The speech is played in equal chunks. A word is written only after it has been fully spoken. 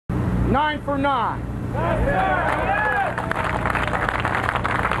9 for 9.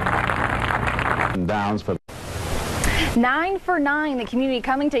 Downs for 9 for 9, the community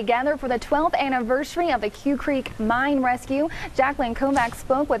coming together for the 12th anniversary of the Quecreek Mine Rescue. Jackalyn Kovac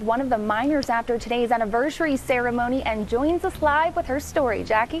spoke with one of the miners after today's anniversary ceremony and joins us live with her story.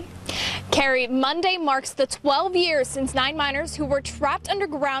 Jackie? Carrie, Monday marks the 12 years since 9 miners who were trapped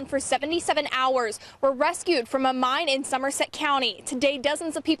underground for 77 hours were rescued from a mine in Somerset County. Today,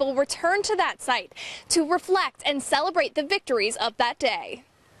 dozens of people returned to that site to reflect and celebrate the victories of that day.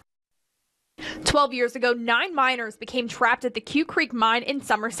 12 years ago, 9 miners became trapped at the Quecreek Mine in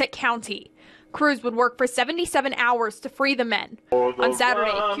Somerset County. Crews would work for 77 hours to free the men. On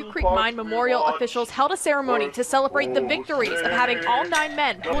Saturday, Quecreek Mine Memorial officials held a ceremony to celebrate the victories of having all 9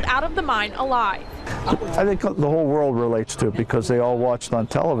 men pulled out of the mine alive. I think the whole world relates to it because they all watched on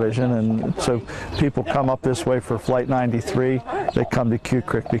television, and so people come up this way for Flight 93. They come to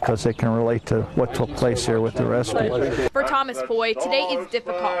Quecreek because they can relate to what took place here with the rescue. For Thomas Foy, today is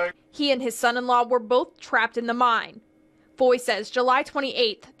difficult. He and his son-in-law were both trapped in the mine. Foy says July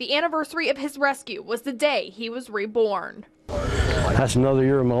 28th, the anniversary of his rescue, was the day he was reborn. That's another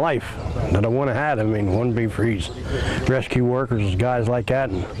year of my life that I wouldn't have had. I mean, wouldn't be for these rescue workers, guys like that.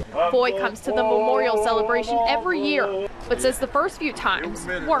 Foy comes to the memorial celebration every year, but says the first few times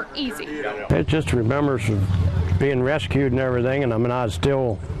weren't easy. It just remembers being rescued and everything, and I mean, I was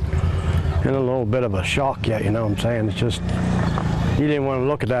still in a little bit of a shock yet, you know what I'm saying? It's just, you didn't want to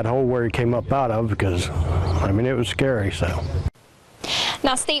look at that hole where he came up out of because, I mean, it was scary, so.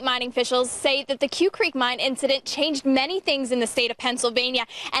 Now, state mining officials say that the Quecreek Mine incident changed many things in the state of Pennsylvania,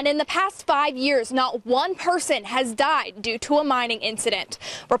 and in the past 5 years, not one person has died due to a mining incident.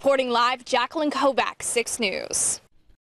 Reporting live, Jackalyn Kovac, 6 News.